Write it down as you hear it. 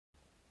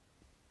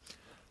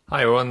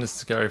Hi everyone, this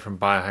is Gary from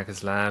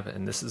Biohackers Lab,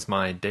 and this is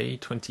my day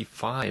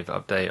 25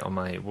 update on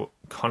my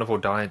carnivore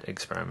diet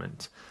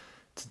experiment.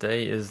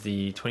 Today is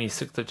the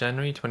 26th of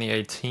January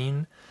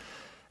 2018,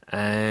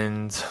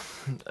 and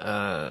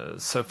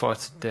so far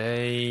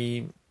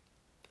today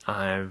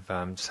I've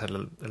just had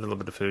a little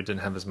bit of food,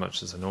 didn't have as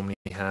much as I normally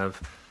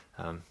have,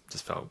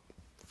 just felt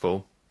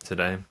full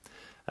today.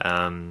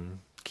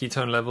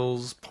 Ketone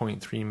levels,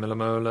 0.3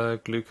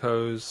 millimolar,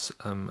 glucose,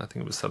 I think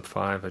it was sub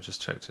 5, I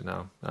just checked it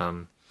now.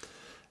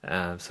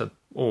 So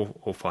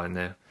all fine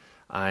there.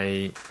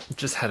 I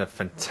just had a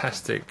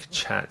fantastic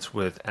chat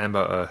with Amber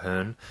O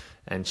Hearn,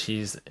 and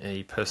she's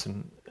a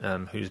person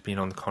who's been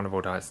on the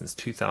carnivore diet since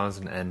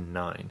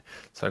 2009.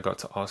 So I got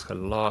to ask her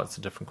lots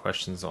of different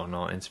questions on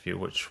our interview,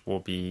 which will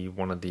be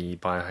one of the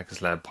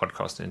Biohackers Lab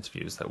podcast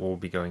interviews that will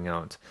be going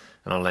out,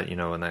 and I'll let you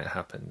know when that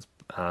happens.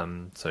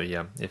 So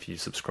yeah, if you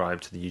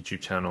subscribe to the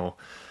YouTube channel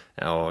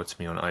or to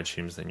me on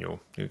iTunes, then you'll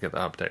get the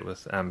update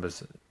with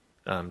Amber's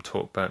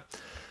talk. But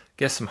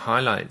guess some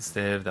highlights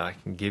there that I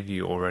can give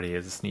you already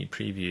as a sneak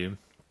preview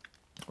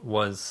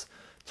was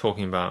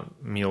talking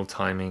about meal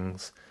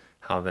timings,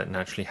 how that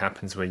naturally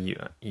happens where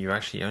you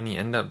actually only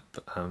end up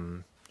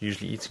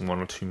usually eating 1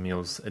 or 2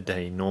 meals a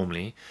day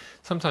normally,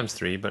 sometimes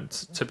 3,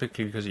 but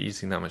typically because you're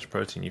eating that much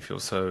protein you feel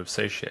so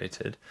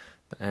satiated.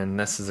 And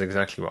this is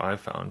exactly what I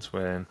found,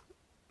 where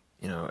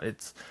I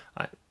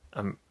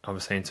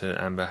was saying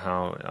to Amber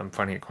how I'm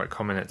finding it quite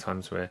common at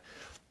times where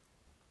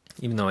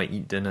even though I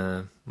eat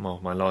dinner, well,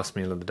 my last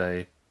meal of the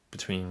day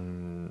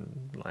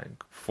between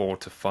like 4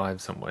 to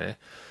 5 somewhere,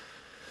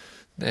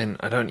 then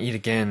I don't eat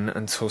again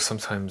until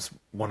sometimes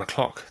 1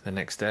 o'clock the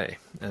next day.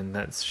 And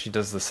she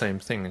does the same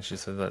thing, and she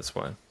said that's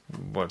what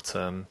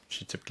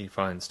she typically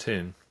finds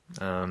too.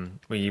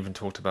 We even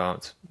talked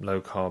about low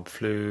carb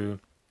flu,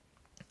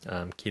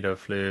 keto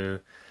flu,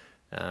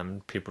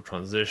 people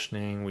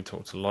transitioning. We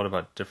talked a lot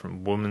about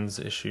different women's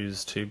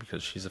issues too,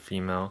 because she's a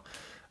female.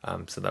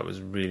 So that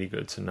was really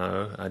good to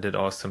know. I did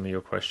ask some of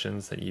your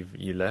questions that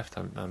you left.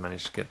 I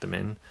managed to get them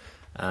in.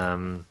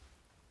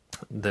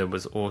 There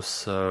was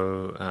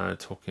also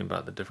talking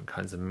about the different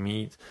kinds of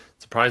meat.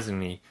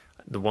 Surprisingly,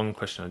 the one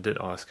question I did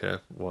ask her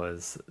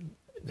was,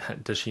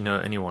 does she know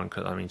anyone?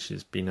 Because I mean,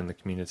 she's been in the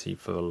community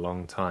for a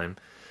long time.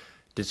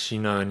 Did she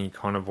know any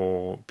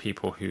carnivore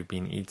people who've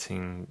been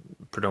eating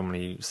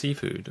predominantly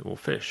seafood or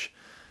fish?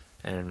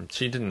 And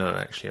she didn't know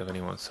actually of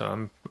anyone,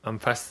 so I'm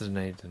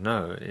fascinated to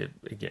know.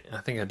 I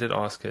think I did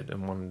ask it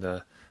in one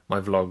of my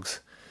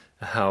vlogs,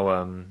 how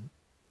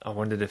I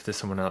wondered if there's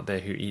someone out there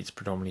who eats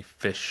predominantly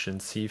fish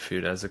and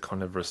seafood as a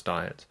carnivorous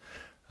diet.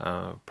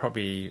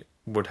 Probably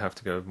would have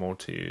to go more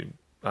to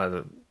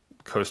either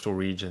coastal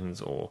regions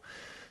or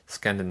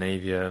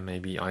Scandinavia,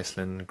 maybe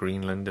Iceland,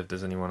 Greenland, if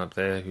there's anyone up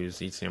there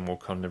who's eating a more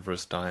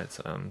carnivorous diet,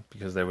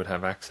 because they would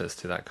have access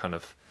to that kind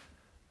of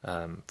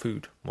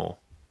food more.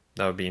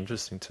 That would be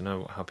interesting to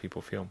know how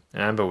people feel.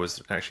 And Amber was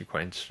actually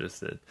quite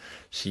interested.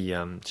 She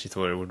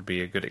thought it would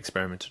be a good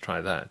experiment to try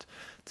that,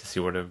 to see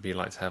what it would be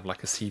like to have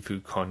like a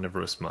seafood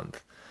carnivorous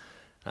month.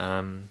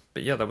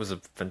 But yeah, that was a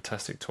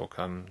fantastic talk.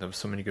 There were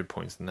so many good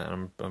points in that.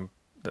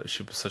 That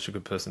she was such a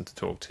good person to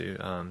talk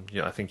to.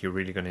 Yeah, I think you're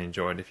really going to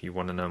enjoy it if you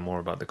want to know more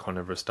about the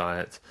carnivorous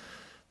diet,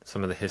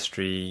 some of the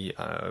history.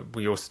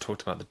 We also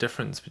talked about the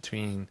difference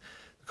between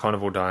the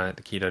carnivore diet,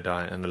 the keto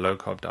diet, and the low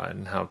carb diet,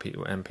 and how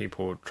people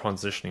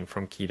transitioning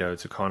from keto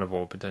to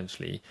carnivore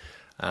potentially,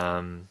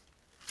 the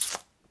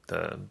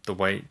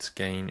weight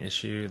gain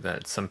issue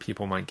that some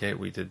people might get.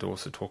 We did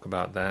also talk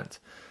about that,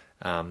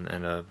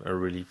 and a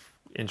really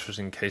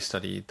interesting case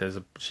study.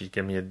 She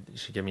gave me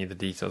the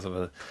details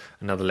of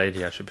another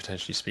lady I should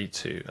potentially speak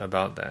to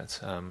about that,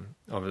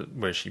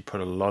 where she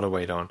put a lot of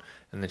weight on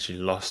and then she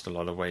lost a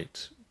lot of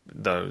weight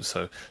though,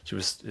 so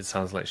it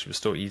sounds like she was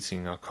still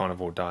eating a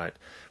carnivore diet,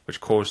 which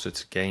caused her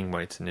to gain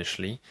weight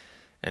initially.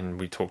 And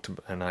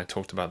I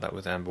talked about that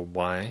with Amber,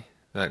 why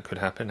that could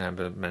happen.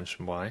 Amber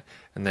mentioned why,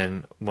 and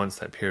then once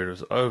that period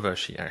was over,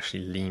 she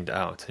actually leaned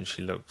out and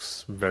she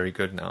looks very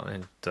good now.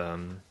 And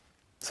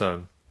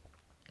so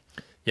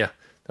yeah,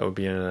 that would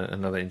be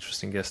another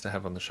interesting guest to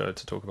have on the show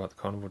to talk about the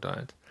carnivore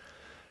diet.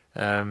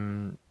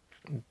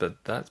 But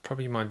that's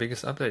probably my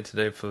biggest update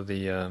today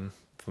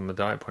from a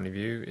diet point of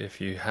view. If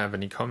you have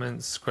any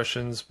comments,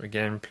 questions,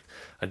 again,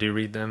 I do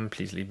read them.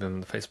 Please leave them on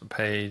the Facebook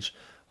page,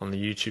 on the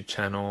YouTube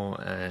channel,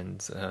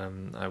 and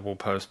I will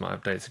post my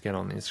updates again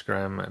on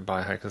Instagram at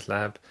Biohackers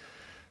Lab.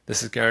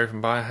 This is Gary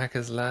from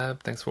Biohackers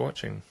Lab. Thanks for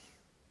watching.